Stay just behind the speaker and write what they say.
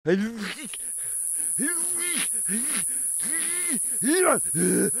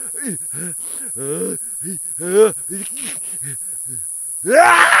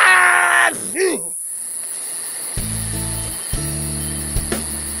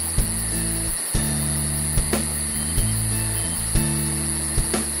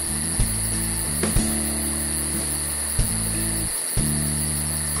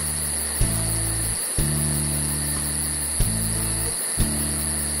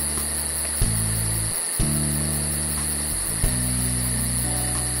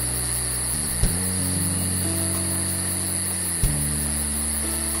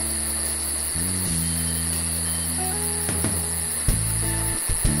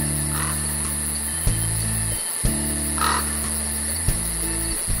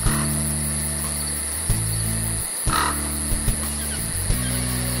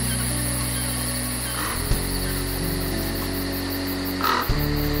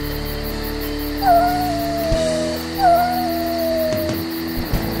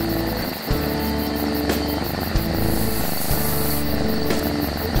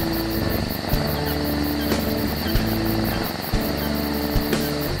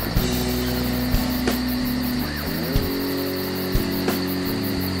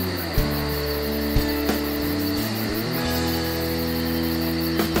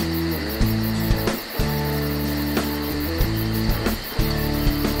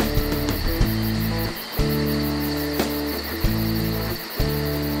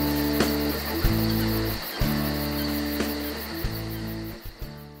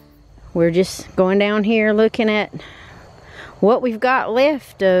We're just going down here looking at what we've got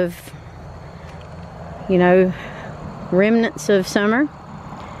left of, you know, remnants of summer.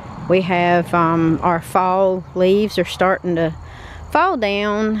 We have our fall leaves are starting to fall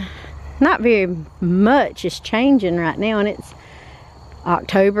down. Not very much is changing right now, and it's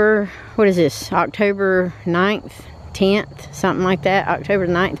October, what is this? October 9th, 10th, something like that. October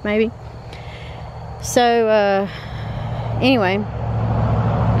 9th maybe. So anyway,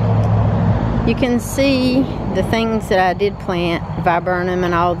 you can see the things that I did plant, viburnum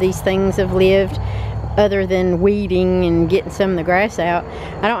and all these things have lived, other than weeding and getting some of the grass out.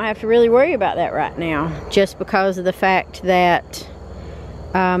 I don't have to really worry about that right now, just because of the fact that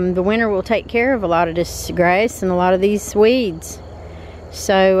the winter will take care of a lot of this grass and a lot of these weeds.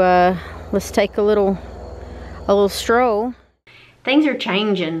 So let's take a little stroll. Things are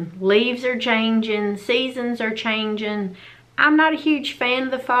changing. Leaves are changing. Seasons are changing. I'm not a huge fan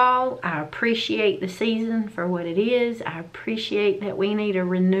of the fall. I appreciate the season for what it is. I appreciate that we need a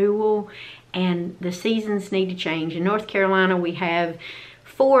renewal and the seasons need to change. In North Carolina, we have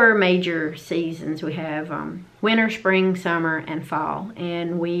 4 major seasons. We have winter, spring, summer, and fall.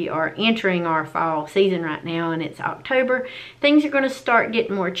 And we are entering our fall season right now, and it's October. Things are going to start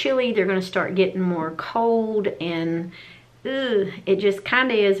getting more chilly. They're going to start getting more cold, and it just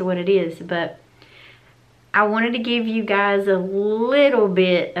kind of is what it is. But I wanted to give you guys a little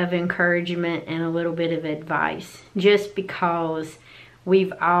bit of encouragement and a little bit of advice, just because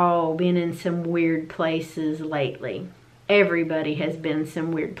we've all been in some weird places lately. Everybody has been in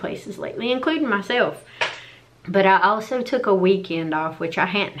some weird places lately, including myself. But I also took a weekend off, which I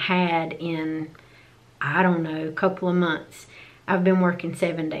hadn't had in, I don't know, a couple of months. I've been working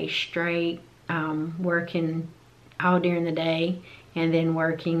 7 days straight, working all during the day, and then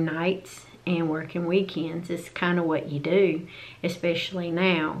working nights and working weekends. It's kind of what you do, especially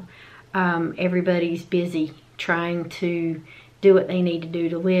now. Everybody's busy trying to do what they need to do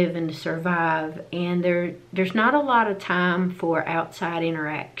to live and to survive, and there's not a lot of time for outside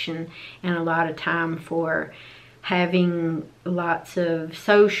interaction and a lot of time for having lots of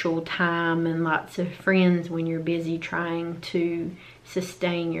social time and lots of friends when you're busy trying to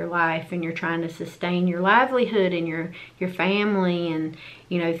sustain your life and you're trying to sustain your livelihood and your family. And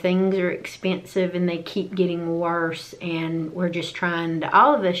you know, things are expensive and they keep getting worse, and we're just trying to,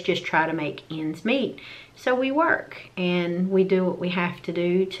 all of us just try to make ends meet. So we work and we do what we have to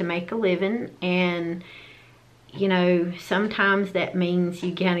do to make a living, and you know, sometimes that means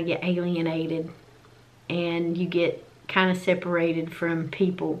you kind of get alienated and you get kind of separated from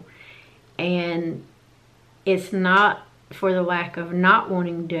people. And it's not for the lack of not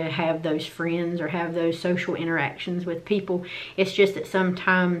wanting to have those friends or have those social interactions with people. It's just that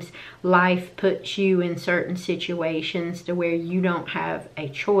sometimes life puts you in certain situations to where you don't have a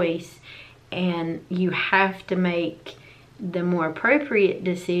choice, and you have to make the more appropriate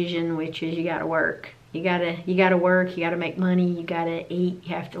decision, which is you gotta work. You gotta work, you gotta make money, you gotta eat,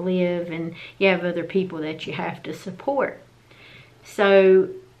 you have to live, and you have other people that you have to support. So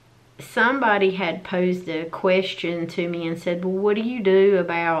somebody had posed a question to me and said, well, what do you do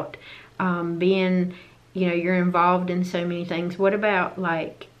about being, you know, you're involved in so many things. What about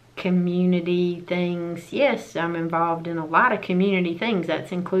like community things? Yes, I'm involved in a lot of community things.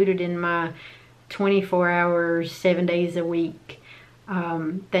 That's included in my 24 hours, 7 days a week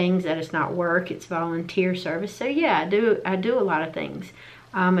things. That is not work, it's volunteer service. So yeah, I do a lot of things.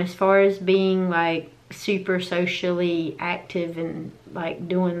 As far as being like super socially active and like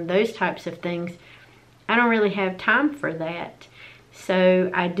doing those types of things, I don't really have time for that. So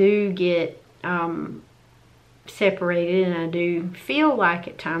I do get separated, and I do feel like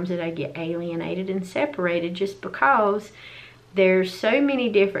at times that I get alienated and separated, just because there's so many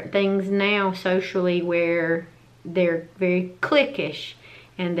different things now socially where they're very cliquish,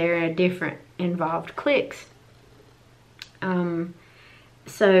 and there are different involved cliques.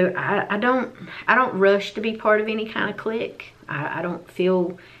 So I don't rush to be part of any kind of clique. I don't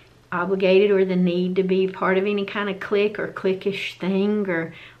feel obligated or the need to be part of any kind of clique or cliquish thing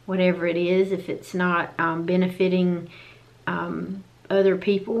or whatever it is, if it's not benefiting other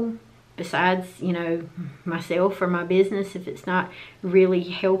people besides, you know, myself or my business. If it's not really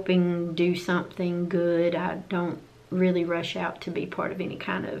helping do something good, I don't really rush out to be part of any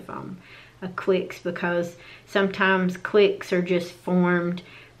kind of cliques, because sometimes cliques are just formed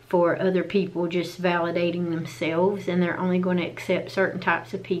for other people just validating themselves, and they're only going to accept certain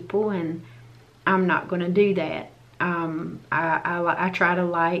types of people, and I'm not going to do that. I try to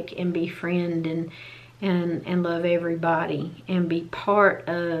like and befriend and love everybody, and be part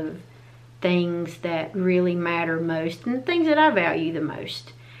of things that really matter most, and things that I value the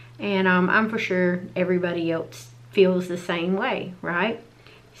most. And I'm for sure everybody else feels the same way, right?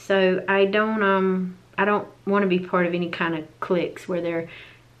 So I don't want to be part of any kind of cliques where they're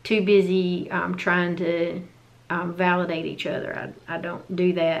too busy trying to validate each other. I don't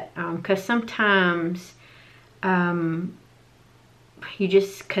do that, because sometimes you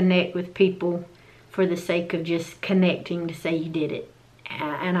just connect with people for the sake of just connecting to say you did it,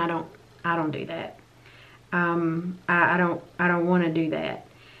 and I don't do that. I don't want to do that.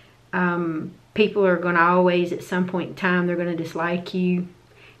 People are going to always, at some point in time, they're going to dislike you.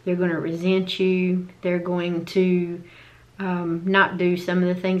 They're going to resent you. They're going to not do some of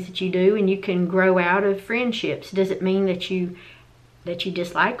the things that you do, and you can grow out of friendships. Does it mean that you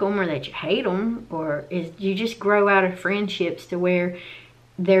dislike them or that you hate them, or you just grow out of friendships to where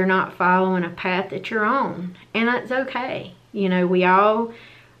they're not following a path that you're on, and that's okay. You know, we all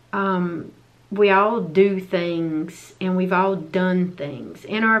do things, and we've all done things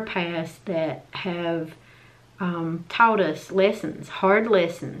in our past that have taught us lessons, hard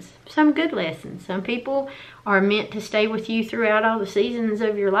lessons, some good lessons. Some people are meant to stay with you throughout all the seasons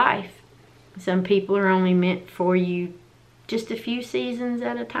of your life. Some people are only meant for you just a few seasons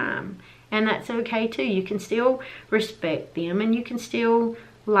at a time, and that's okay too. You can still respect them, and you can still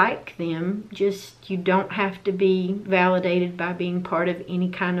like them, just you don't have to be validated by being part of any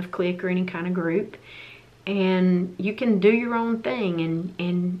kind of clique or any kind of group, and you can do your own thing,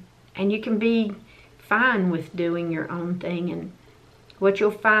 and you can be fine with doing your own thing. And what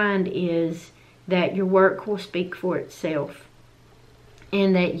you'll find is that your work will speak for itself,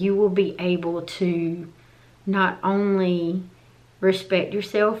 and that you will be able to not only respect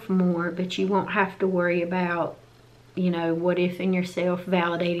yourself more, but you won't have to worry about, you know, what if in yourself,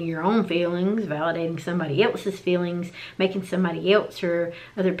 validating your own feelings, validating somebody else's feelings, making somebody else or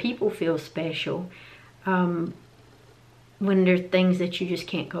other people feel special. When there's things that you just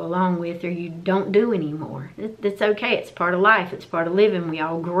can't go along with, or you don't do anymore. That's okay. It's part of life. It's part of living. We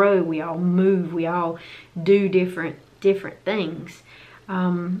all grow. We all move. We all do different things.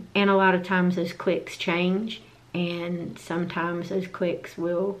 And a lot of times those cliques change, and sometimes those cliques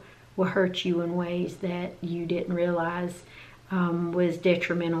will hurt you in ways that you didn't realize was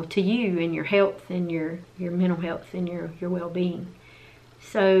detrimental to you and your health and your mental health and your well-being.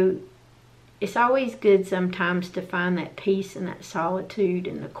 So it's always good sometimes to find that peace and that solitude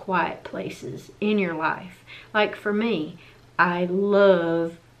in the quiet places in your life. Like for me, I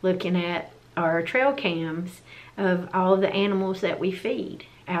love looking at our trail cams of all of the animals that we feed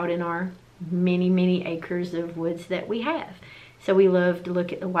out in our many acres of woods that we have. So we love to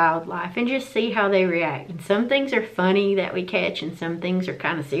look at the wildlife and just see how they react. And some things are funny that we catch, and some things are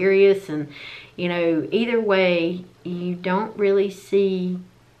kind of serious. And, you know, either way, you don't really see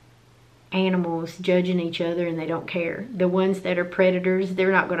animals judging each other, and they don't care. The ones that are predators,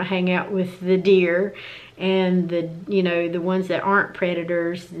 they're not going to hang out with the deer, and the, you know, the ones that aren't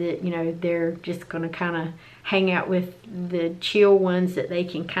predators, that, you know, they're just going to kind of hang out with the chill ones that they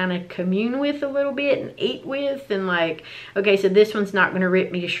can kind of commune with a little bit and eat with. And like, okay, so this one's not going to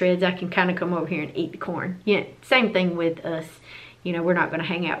rip me to shreds. I can kind of come over here and eat the corn. Yeah, same thing with us. You know, we're not going to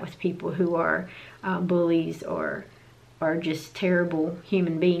hang out with people who are bullies or are just terrible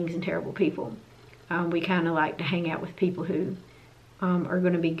human beings and terrible people. We kind of like to hang out with people who are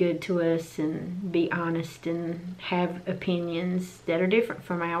going to be good to us and be honest and have opinions that are different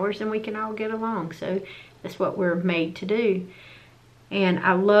from ours, and we can all get along. So that's what we're made to do. And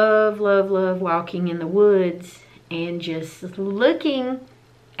I love, love, love walking in the woods and just looking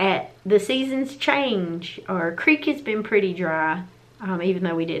at the seasons change. Our creek has been pretty dry, even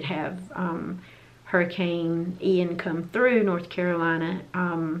though we did have Hurricane Ian come through North Carolina.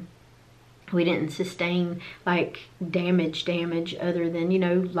 We didn't sustain like damage other than, you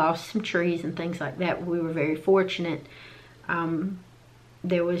know, lost some trees and things like that. We were very fortunate.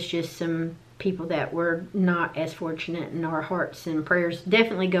 There was just some people that were not as fortunate, and our hearts and prayers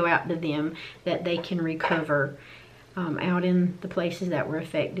definitely go out to them that they can recover out in the places that were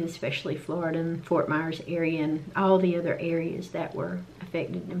affected, especially Florida and Fort Myers area and all the other areas that were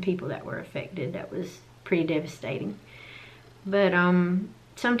affected and people that were affected. That was pretty devastating. But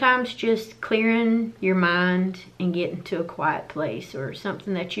sometimes just clearing your mind and getting to a quiet place or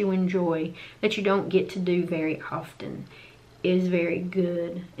something that you enjoy that you don't get to do very often is very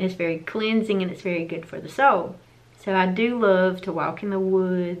good. It's very cleansing and it's very good for the soul. So I do love to walk in the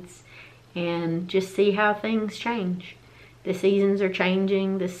woods and just see how things change. The seasons are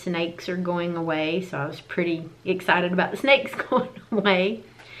changing, the snakes are going away, so I was pretty excited about the snakes going away.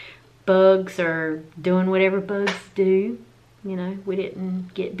 Bugs are doing whatever bugs do. You know, we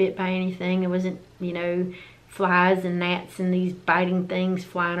didn't get bit by anything. It wasn't, you know, flies and gnats and these biting things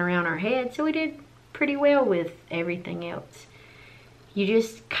flying around our head. So we did pretty well with everything else. You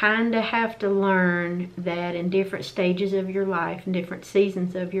just kind of have to learn that in different stages of your life, in different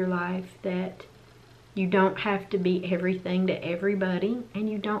seasons of your life, that you don't have to be everything to everybody,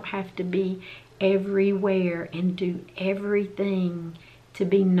 and you don't have to be everywhere and do everything to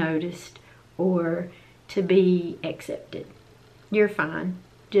be noticed or to be accepted. You're fine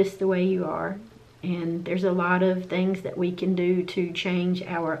just the way you are. And there's a lot of things that we can do to change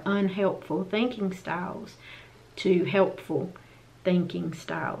our unhelpful thinking styles to helpful thinking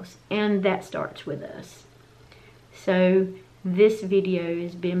styles. And that starts with us. So this video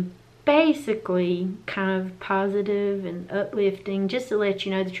has been basically kind of positive and uplifting, just to let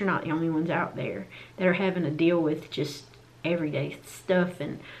you know that you're not the only ones out there that are having to deal with just everyday stuff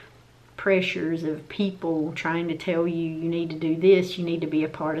and pressures of people trying to tell you, you need to do this, you need to be a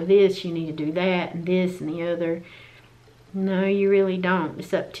part of this, you need to do that, and this and the other. No, you really don't.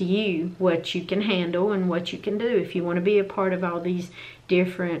 It's up to you what you can handle and what you can do. If you want to be a part of all these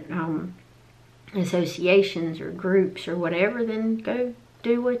different associations or groups or whatever, then go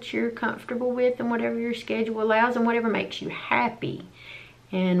do what you're comfortable with and whatever your schedule allows and whatever makes you happy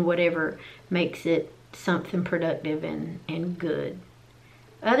and whatever makes it something productive and good.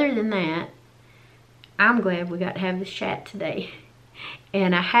 Other than that, I'm glad we got to have this chat today.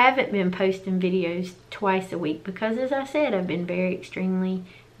 And I haven't been posting videos twice a week because, as I said, I've been very extremely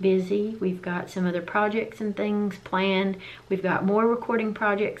busy. We've got some other projects and things planned. We've got more recording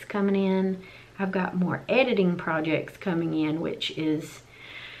projects coming in. I've got more editing projects coming in, which is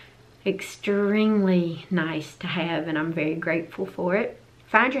extremely nice to have, and I'm very grateful for it.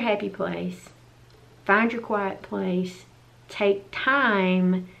 Find your happy place. Find your quiet place. Take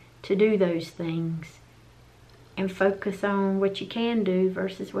time to do those things and focus on what you can do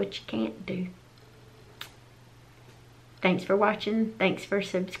versus what you can't do. Thanks for watching. Thanks for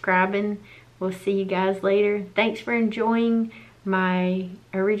subscribing. We'll see you guys later. Thanks for enjoying my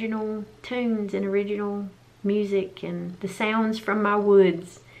original tunes and original music and the sounds from my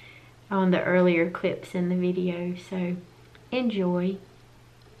woods on the earlier clips in the video. So enjoy.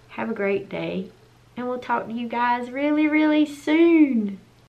 Have a great day. And we'll talk to you guys really, really soon.